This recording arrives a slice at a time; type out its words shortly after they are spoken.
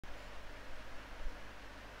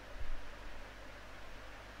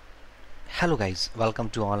Hello guys, welcome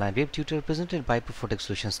to Online Web Tutor presented by Profotech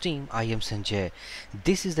Solutions team. I am Sanjay.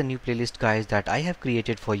 This is the new playlist guys that I have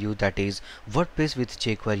created for you, that is WordPress with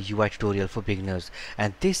jQuery UI tutorial for beginners,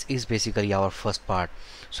 and this is basically our first part.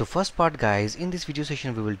 So first part guys, in this video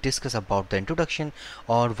session we will discuss about the introduction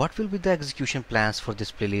or what will be the execution plans for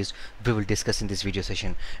this playlist. We will discuss in this video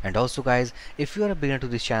session. And also guys, if you are a beginner to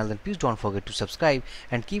this channel then please don't forget to subscribe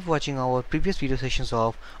and keep watching our previous video sessions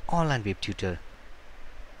of Online Web Tutor.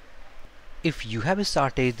 If you have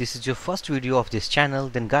started, this is your first video of this channel,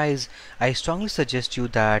 then guys I strongly suggest you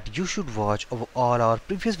that you should watch all our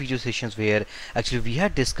previous video sessions where actually we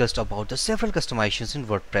had discussed about the several customizations in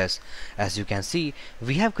WordPress. As you can see,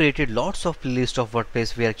 we have created lots of playlists of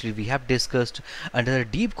WordPress where actually we have discussed under the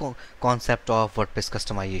deep concept of WordPress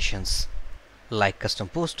customizations, like custom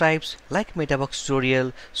post types, like metabox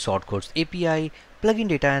tutorial, shortcodes API, plugin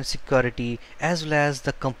data and security, as well as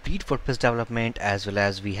the complete WordPress development, as well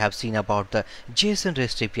as we have seen about the JSON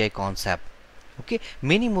REST API concept. Okay,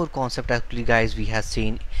 many more concepts actually guys we have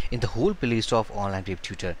seen in the whole playlist of Online Web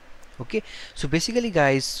Tutor. Okay, so basically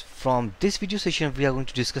guys, from this video session we are going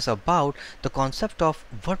to discuss about the concept of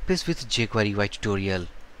WordPress with jQuery UI tutorial.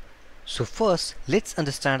 So first let's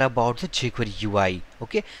understand about the jQuery UI.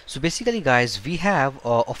 Okay, so basically guys, we have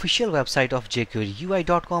a official website of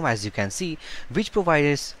jQueryui.com, as you can see, which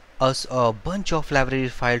provides us a bunch of library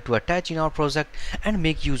file to attach in our project and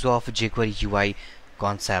make use of jQuery UI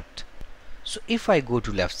concept. So if I go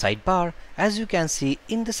to left sidebar, as you can see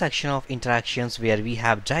in the section of interactions where we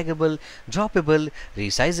have draggable, droppable,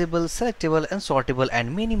 resizable, selectable and sortable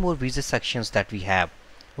and many more widget sections that we have.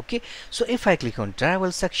 Okay, so if I click on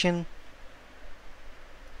travel section,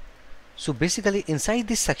 so basically inside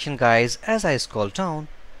this section guys, as I scroll down,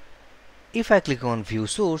 if I click on view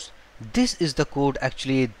source, this is the code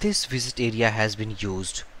actually this visit area has been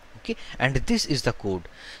used. Okay, and this is the code.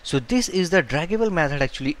 So this is the draggable method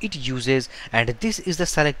actually it uses, and this is the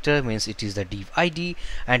selector, means it is the div ID,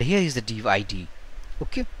 and here is the div ID.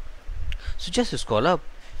 Okay, so just scroll up.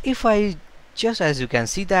 If I just, as you can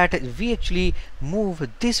see that we actually move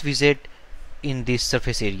this widget in this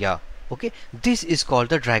surface area. Okay, this is called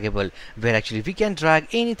the draggable, where actually we can drag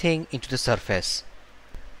anything into the surface.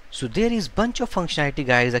 So there is bunch of functionality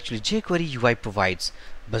guys actually jQuery UI provides,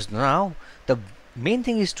 but now the main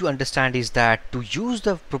thing is to understand is that to use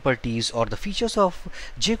the properties or the features of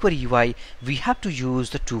jQuery UI, we have to use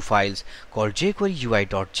the two files called jQuery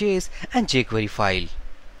UI.js and jQuery file.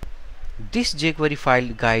 This jQuery file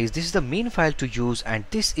guys, this is the main file to use, and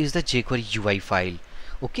this is the jQuery UI file.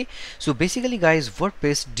 Okay, so basically guys,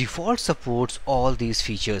 WordPress default supports all these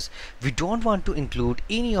features. We don't want to include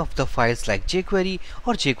any of the files like jQuery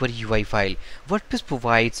or jQuery UI file. WordPress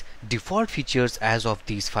provides default features as of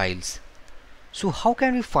these files. So how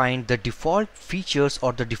can we find the default features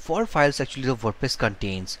or the default files actually the WordPress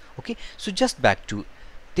contains? Okay, so just back to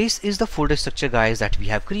this is the folder structure guys that we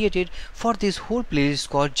have created for this whole playlist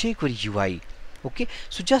called jQuery UI. Okay,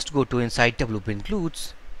 so just go to inside WP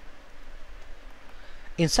includes.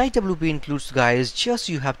 Inside WP includes guys, just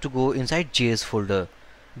you have to go inside JS folder.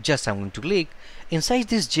 Just I'm going to click. Inside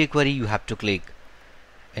this jQuery you have to click.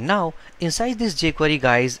 And now inside this jQuery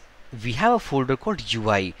guys, we have a folder called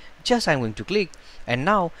UI. Just I'm going to click, and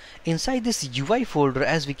now inside this UI folder,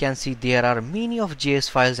 as we can see, there are many of JS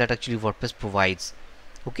files that actually WordPress provides.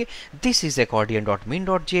 Okay, this is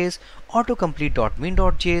accordion.min.js,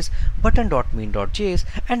 autocomplete.min.js, button.min.js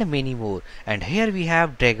and many more, and here we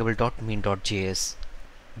have draggable.min.js.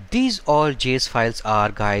 These all JS files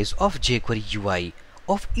are guys of jQuery UI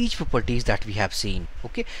of each properties that we have seen.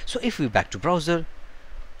 Okay, so if we back to browser,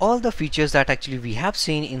 all the features that actually we have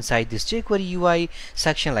seen inside this jQuery UI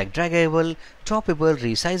section like draggable, droppable,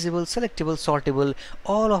 resizable, selectable, sortable,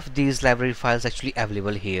 all of these library files actually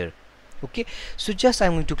available here. Okay, so just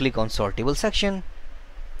I'm going to click on sortable section.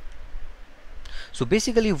 So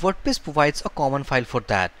basically WordPress provides a common file for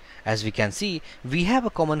that. As we can see, we have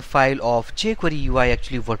a common file of jQuery UI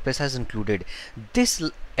actually WordPress has included. This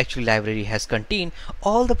actually library has contained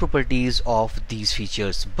all the properties of these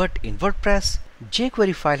features, but in WordPress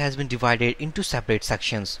jQuery file has been divided into separate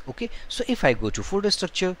sections. Okay, so if I go to folder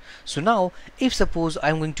structure, so now if suppose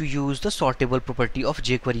I'm going to use the sortable property of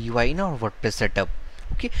jQuery UI in our WordPress setup.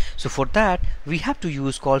 Okay, so for that we have to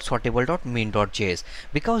use called sortable.main.js,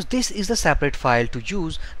 because this is the separate file to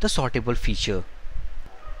use the sortable feature.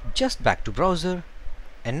 Just back to browser,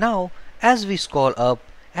 and now as we scroll up,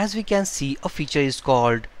 as we can see, a feature is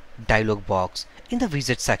called dialog box in the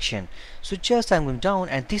widget section. So just I'm going down,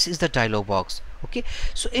 and this is the dialog box. Okay,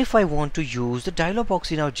 so if I want to use the dialog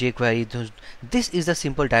box in our jQuery, this is the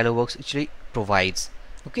simple dialog box actually provides.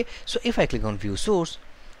 Okay, so if I click on view source,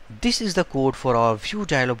 this is the code for our view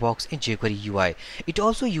dialog box in jQuery UI. It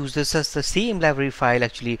also uses the same library file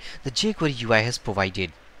actually the jQuery UI has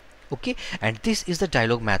provided. Okay, and this is the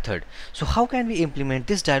dialog method. So how can we implement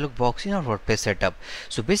this dialog box in our WordPress setup?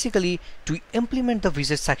 So basically, to implement the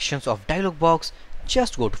visit sections of dialog box,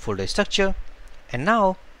 just go to folder structure, and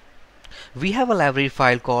now we have a library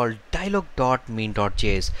file called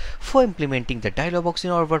dialog.main.js. For implementing the dialog box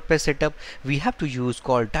in our WordPress setup, we have to use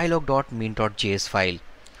called dialog.main.js file.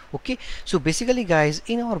 Okay, so basically guys,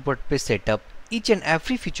 in our WordPress setup, each and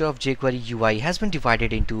every feature of jQuery UI has been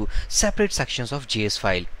divided into separate sections of JS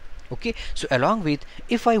file. Okay, so along with,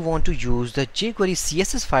 if I want to use the jQuery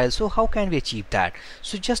CSS file, so how can we achieve that?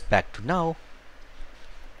 So just back to now.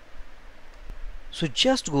 So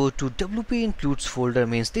just go to WP includes folder,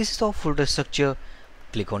 means this is our folder structure.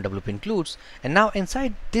 Click on WP includes, and now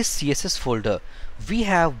inside this CSS folder we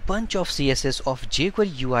have bunch of CSS of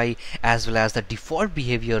jQuery UI as well as the default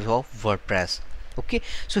behavior of WordPress. Okay,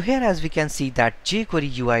 so here as we can see that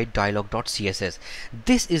jQuery UI dialog.css,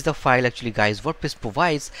 this is the file actually guys WordPress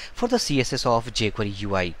provides for the CSS of jQuery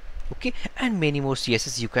UI. Okay, and many more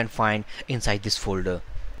CSS you can find inside this folder.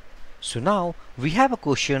 So now we have a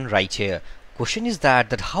question right here. Question is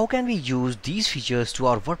that how can we use these features to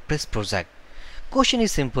our WordPress project? Question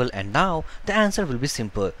is simple, and now the answer will be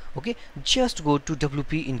simple. Okay, just go to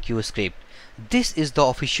WP in QScript. This is the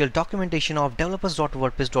official documentation of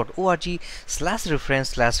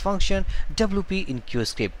developers.wordpress.org/reference/function WP in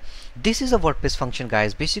QScript. This is a WordPress function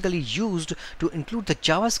guys, basically used to include the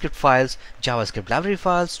JavaScript files, JavaScript library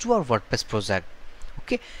files to our WordPress project.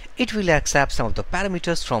 Okay, it will accept some of the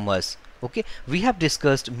parameters from us. Okay, we have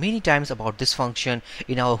discussed many times about this function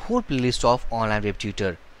in our whole playlist of online web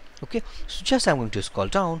tutor. Okay, so just I'm going to scroll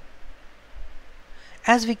down.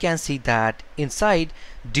 As we can see that inside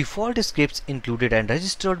default scripts included and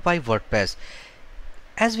registered by WordPress.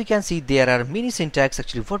 As we can see, there are many syntax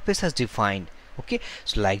actually WordPress has defined. Okay,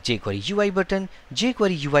 so like jQuery UI button,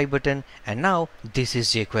 jQuery UI button, and now this is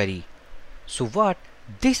jQuery. So what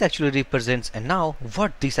this actually represents, and now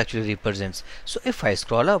what this actually represents. So if I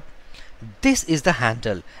scroll up, this is the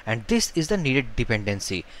handle and this is the needed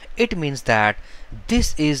dependency. It means that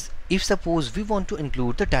this is if suppose we want to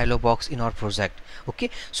include the dialog box in our project.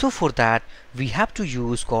 Okay, so for that we have to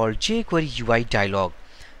use called jQuery UI dialog.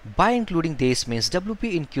 By including this means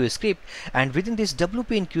WP in QScript, and within this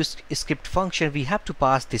WP in QScript function we have to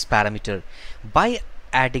pass this parameter. By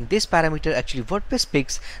adding this parameter, actually WordPress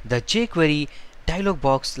picks the jQuery dialog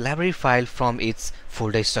box library file from its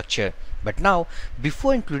folder structure. But now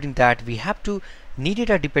before including that we have to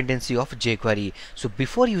needed a dependency of jQuery. So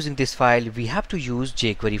before using this file we have to use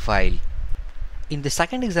jQuery file. In the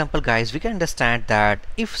second example guys, we can understand that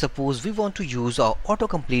if suppose we want to use our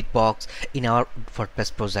autocomplete box in our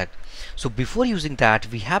WordPress project. So before using that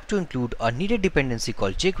we have to include a needed dependency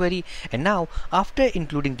called jQuery, and now after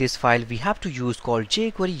including this file we have to use called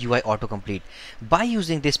jQuery UI Autocomplete. By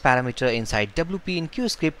using this parameter inside WP in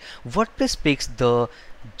QScript, WordPress picks the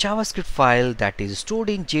JavaScript file that is stored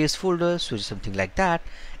in JS folder, so something like that.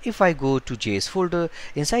 If I go to JS folder,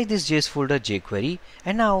 inside this JS folder jQuery,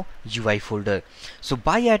 and now UI folder. So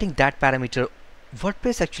by adding that parameter,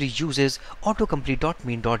 WordPress actually uses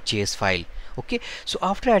autocomplete.main.js file. Okay, so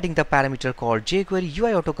after adding the parameter called jQuery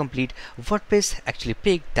UI Autocomplete, WordPress actually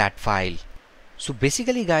picked that file. So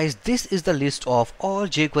basically guys, this is the list of all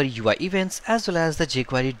jQuery UI events as well as the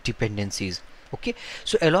jQuery dependencies. Okay,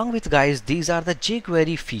 so along with guys, these are the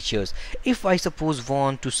jQuery features. If I suppose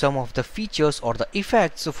want to some of the features or the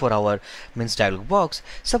effects for our means dialog box,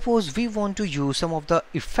 suppose we want to use some of the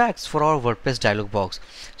effects for our WordPress dialog box,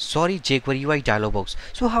 sorry jQuery UI dialog box.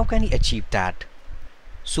 So how can we achieve that?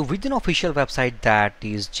 So within official website, that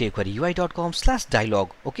is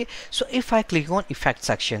jQueryui.com/dialog. Okay, so if I click on effect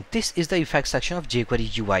section, this is the effect section of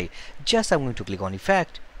jQuery UI. Just I'm going to click on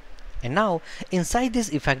effect. And now inside this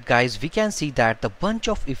effect guys, we can see that the bunch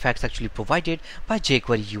of effects actually provided by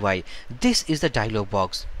jQuery UI. This is the dialog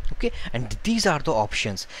box. Okay, and these are the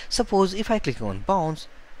options. Suppose if I click on bounce,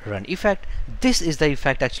 run effect, this is the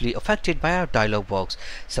effect actually affected by our dialog box.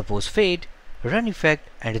 Suppose fade, run effect,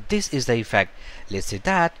 and this is the effect. Let's say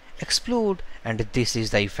that explode, and this is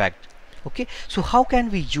the effect. Okay, so how can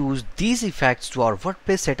we use these effects to our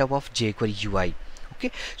WordPress setup of jQuery UI?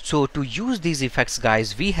 Okay, so to use these effects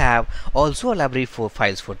guys, we have also a library for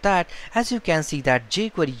files for that. As you can see that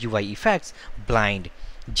jQuery UI effects blind,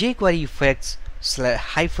 jQuery effects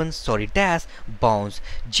dash bounce,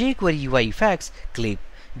 jQuery UI effects clip,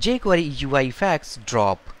 jQuery UI effects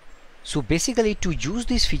drop. So basically, to use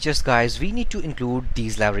these features guys, we need to include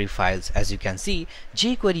these library files. As you can see,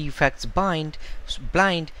 jQuery effects blind,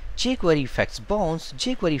 jQuery effects bounce,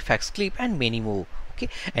 jQuery effects clip, and many more. Okay,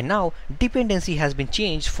 and now dependency has been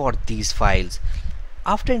changed for these files.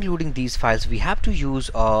 After including these files, we have to use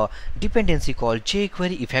a dependency called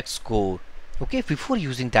jQuery effects core. Okay, before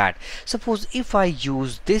using that, suppose if I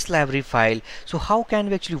use this library file, so how can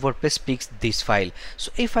we actually WordPress picks this file?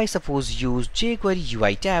 So if I suppose use jQuery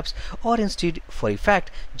UI tabs, or instead for effect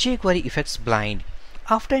jQuery effects blind,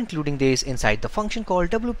 after including this inside the function called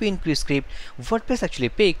WP increase script, WordPress actually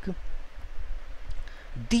pick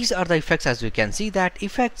these are the effects. As you can see that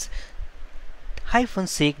effects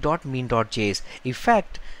 -sake.mean.js,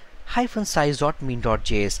 effect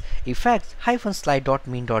 -size.mean.js, effects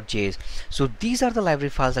 -slide.mean.js. So these are the library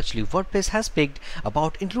files actually WordPress has picked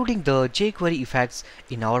about including the jQuery effects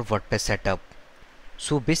in our WordPress setup.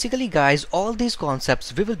 So basically guys, all these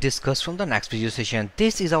concepts we will discuss from the next video session.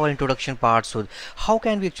 This is our introduction part. So how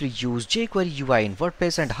can we actually use jQuery UI in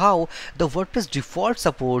WordPress, and how the WordPress default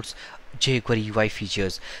supports jQuery UI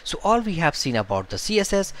features. So all we have seen about the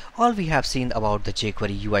CSS, all we have seen about the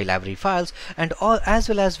jQuery UI library files, and all as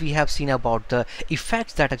well as we have seen about the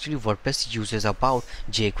effects that actually WordPress uses about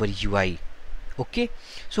jQuery UI. Okay,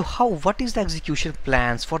 so what is the execution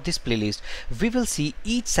plans for this playlist? We will see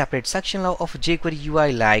each separate section of jQuery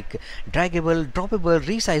UI, like draggable, droppable,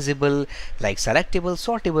 resizable, like selectable,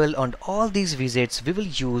 sortable, and all these widgets we will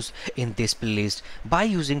use in this playlist by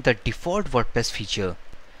using the default WordPress feature.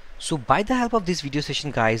 So by the help of this video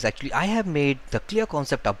session guys, actually I have made the clear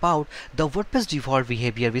concept about the WordPress default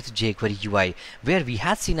behavior with jQuery UI, where we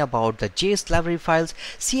had seen about the JS library files,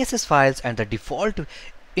 CSS files, and the default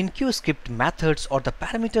InqueScript methods or the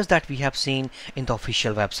parameters that we have seen in the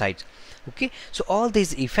official website. Okay, so all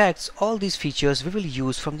these effects, all these features we will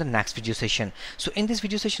use from the next video session. So in this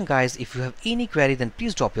video session guys, if you have any query, then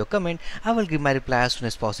please drop your comment. I will give my reply as soon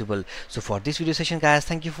as possible. So for this video session guys,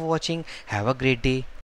 thank you for watching. Have a great day.